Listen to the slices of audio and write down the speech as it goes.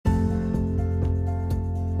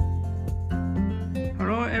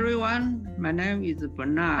everyone. My name is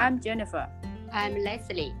Bernard. I'm Jennifer. I'm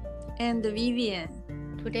Leslie. And Vivian.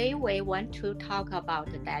 Today we want to talk about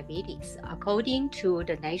diabetes. According to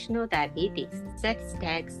the National Diabetes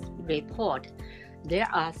Statistics Report, there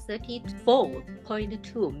are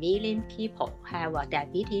 34.2 million people have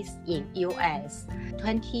diabetes in US.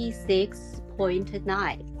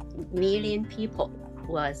 26.9 million people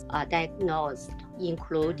was diagnosed,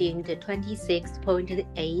 including the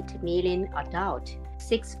 26.8 million adult,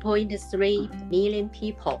 6.3 million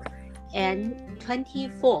people, and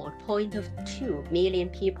 24.2 million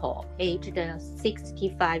people aged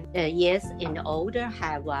 65 years and older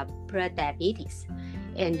have prediabetes,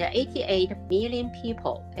 and 88 million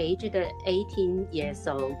people aged 18 years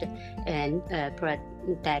old and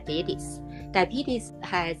prediabetes. Diabetes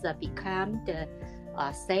has become the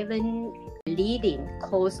seventh leading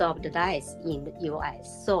cause of the death in the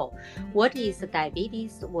U.S. So, what is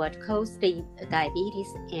diabetes? What causes diabetes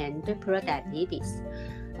and prediabetes?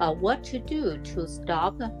 What to do to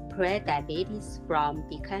stop prediabetes from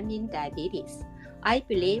becoming diabetes? I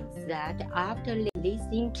believe that after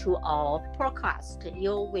listening to our podcast,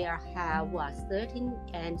 you will have a certain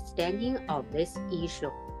understanding of this issue.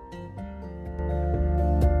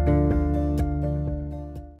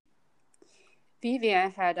 Vivian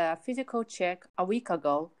had a physical check a week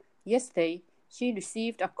ago. Yesterday, she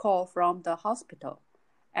received a call from the hospital.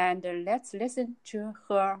 And let's listen to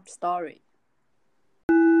her story.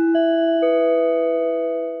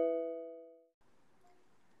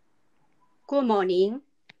 Good morning,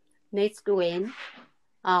 Ms. Nguyen.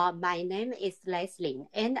 My name is Leslie,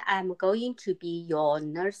 and I'm going to be your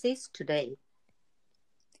nurse today.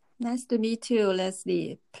 Nice to meet you,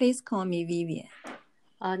 Leslie. Please call me Vivian.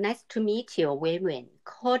 Nice to meet you, Vivian.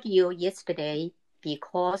 Called you yesterday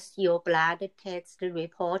because your blood test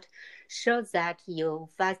report shows that your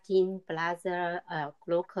fasting blood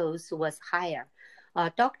glucose was higher.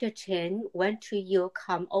 Dr. Chen want you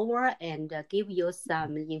come over and give you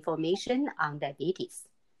some information on diabetes.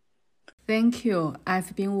 Thank you.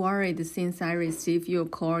 I've been worried since I received your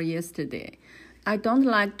call yesterday. I don't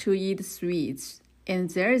like to eat sweets,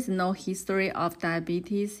 and there is no history of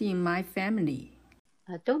diabetes in my family.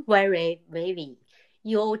 Don't worry, Vivi.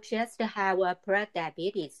 You just have a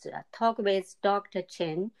prediabetes. Talk with Dr.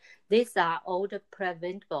 Chen. These are all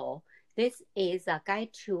preventable. This is a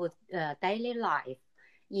guide to daily life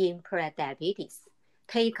in prediabetes.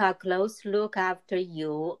 Take a close look after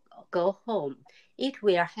you go home. It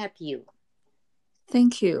will help you.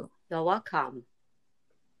 Thank you. You're welcome.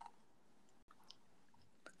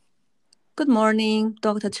 Good morning,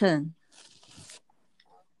 Dr. Chen.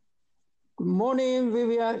 Good morning,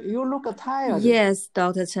 Vivian. You look tired. Yes,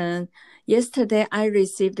 Dr. Chen. Yesterday, I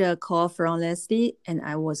received a call from Leslie, and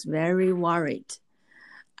I was very worried.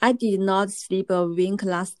 I did not sleep a wink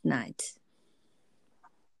last night.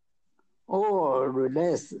 Oh,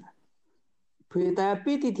 relax.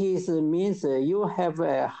 Prediabetes means you have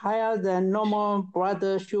a higher than normal blood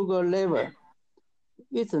sugar level.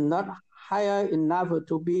 It's not higher enough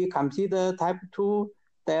to be considered type 2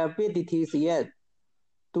 diabetes yet.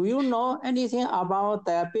 Do you know anything about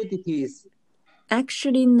diabetes?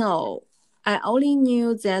 Actually, no. I only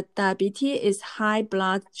knew that diabetes is high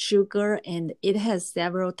blood sugar and it has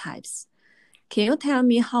several types. Can you tell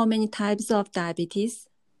me how many types of diabetes?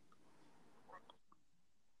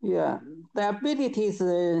 Yeah, diabetes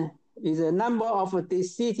is a number of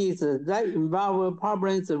diseases that involve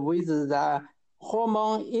problems with the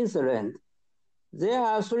hormone insulin. There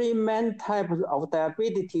are three main types of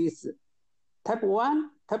diabetes: type 1,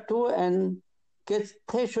 type 2, and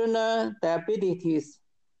gestational diabetes.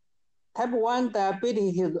 Type 1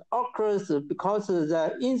 diabetes occurs because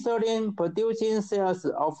the insulin-producing cells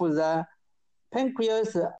of the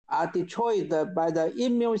pancreas are destroyed by the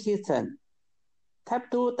immune system.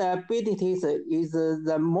 Type 2 diabetes is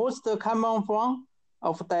the most common form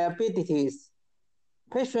of diabetes.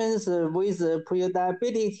 Patients with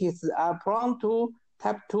prediabetes are prone to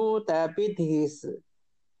type 2 diabetes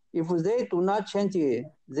if they do not change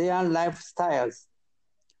their lifestyles.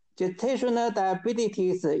 Gestational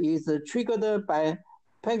diabetes is triggered by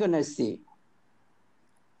pregnancy.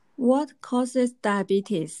 What causes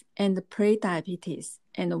diabetes and prediabetes,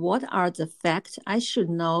 and what are the facts I should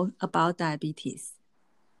know about diabetes?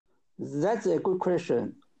 That's a good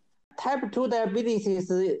question. Type 2 diabetes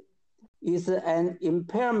is an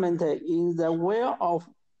impairment in the way of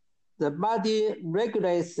the body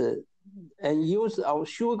regulates and use of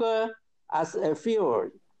sugar as a fuel.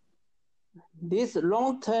 These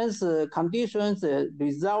long-term conditions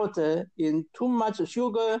result in too much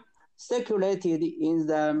sugar circulated in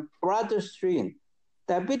the bloodstream.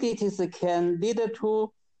 Diabetes can lead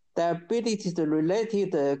to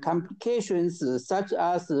diabetes-related complications such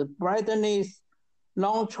as blindness,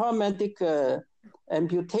 non-traumatic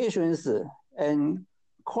amputations, and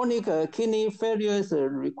chronic kidney failures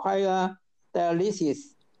require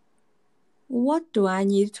dialysis. What do I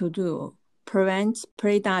need to do? Prevent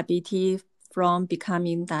prediabetes from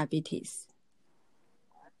becoming diabetes.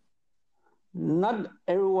 Not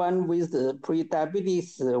everyone with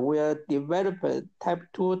prediabetes will develop type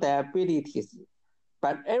 2 diabetes,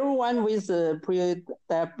 but everyone with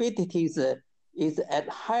prediabetes is at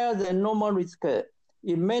higher than normal risk.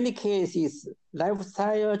 In many cases,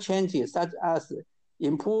 lifestyle changes such as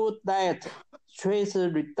improved diet, stress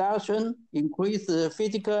reduction, increased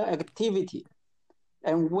physical activity,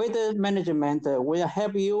 and weight management will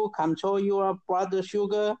help you control your blood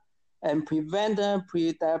sugar and prevent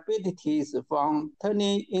prediabetes from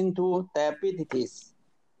turning into diabetes.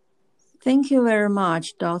 Thank you very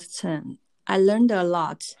much, Dr. Chen. I learned a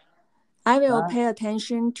lot. I will pay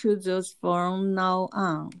attention to those from now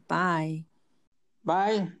on. Bye.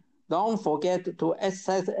 Bye. Don't forget to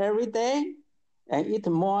exercise every day and eat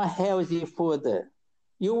more healthy food.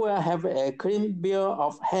 You will have a clean bill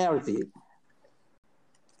of health.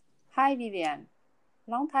 Hi, Vivian.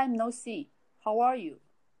 Long time no see. How are you?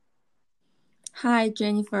 Hi,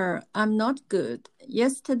 Jennifer. I'm not good.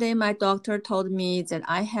 Yesterday, my doctor told me that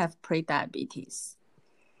I have prediabetes.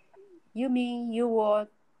 You mean you were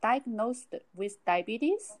diagnosed with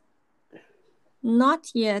diabetes?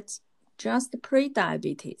 Not yet, just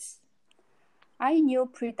prediabetes. I knew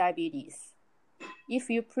prediabetes. If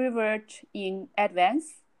you prevent in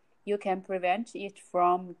advance, you can prevent it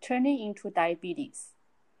from turning into diabetes.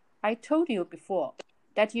 I told you before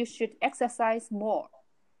that you should exercise more.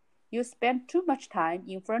 You spend too much time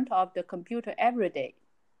in front of the computer every day.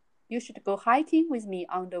 You should go hiking with me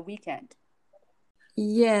on the weekend.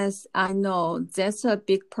 Yes, I know. That's a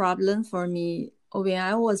big problem for me. When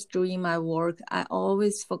I was doing my work, I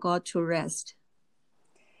always forgot to rest.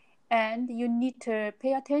 And you need to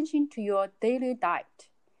pay attention to your daily diet.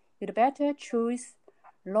 You'd better choose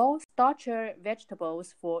low-starch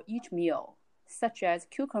vegetables for each meal, such as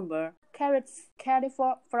cucumber, carrots,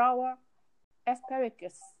 cauliflower,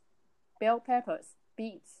 asparagus, bell peppers,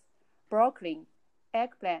 beets, broccoli,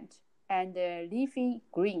 eggplant, and leafy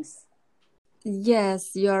greens.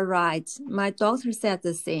 Yes, you're right. My doctor said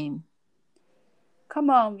the same.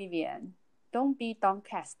 Come on, Vivian. Don't be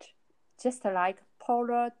downcast. Just like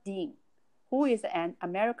Paula Deen, who is an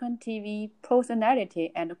American TV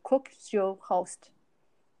personality and cook show host.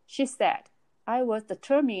 She said, I was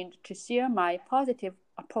determined to share my positive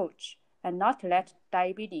approach and not let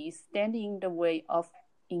diabetes stand in the way of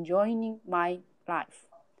enjoying my life.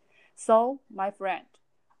 So, my friend,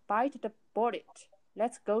 bite the bullet.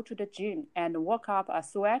 Let's go to the gym and work up a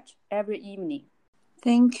sweat every evening.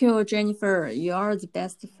 Thank you, Jennifer. You're the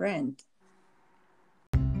best friend.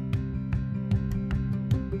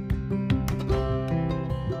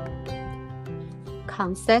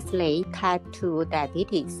 Conversely, type 2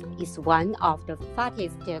 diabetes is one of the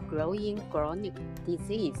fastest growing chronic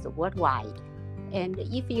diseases worldwide. And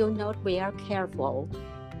if you're not very careful,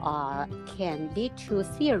 can lead to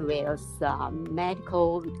serious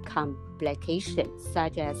medical complications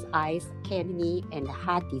such as eyes, kidney, and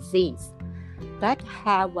heart disease. But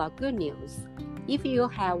have good news. If you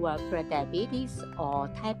have prediabetes or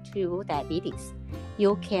type 2 diabetes,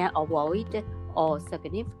 you can avoid or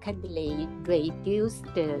significantly reduce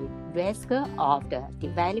the risk of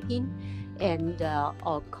developing and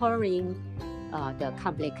occurring the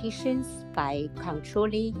complications by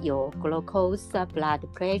controlling your glucose blood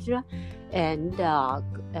pressure and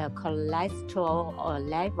cholesterol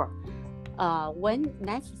level. When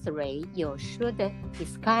necessary, you should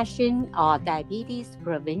discussion a diabetes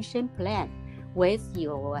prevention plan with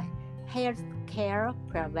your healthcare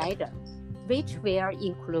provider, which will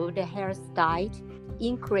include health diet,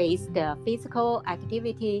 increased physical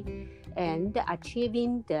activity, and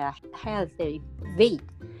achieving the healthy weight.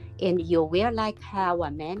 And you will have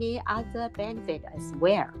many other benefits as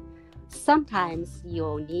well. Sometimes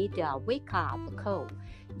you need a wake-up call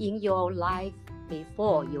in your life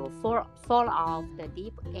before you fall off the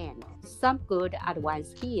deep end. Some good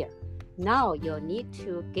advice here. Now you need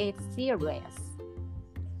to get serious.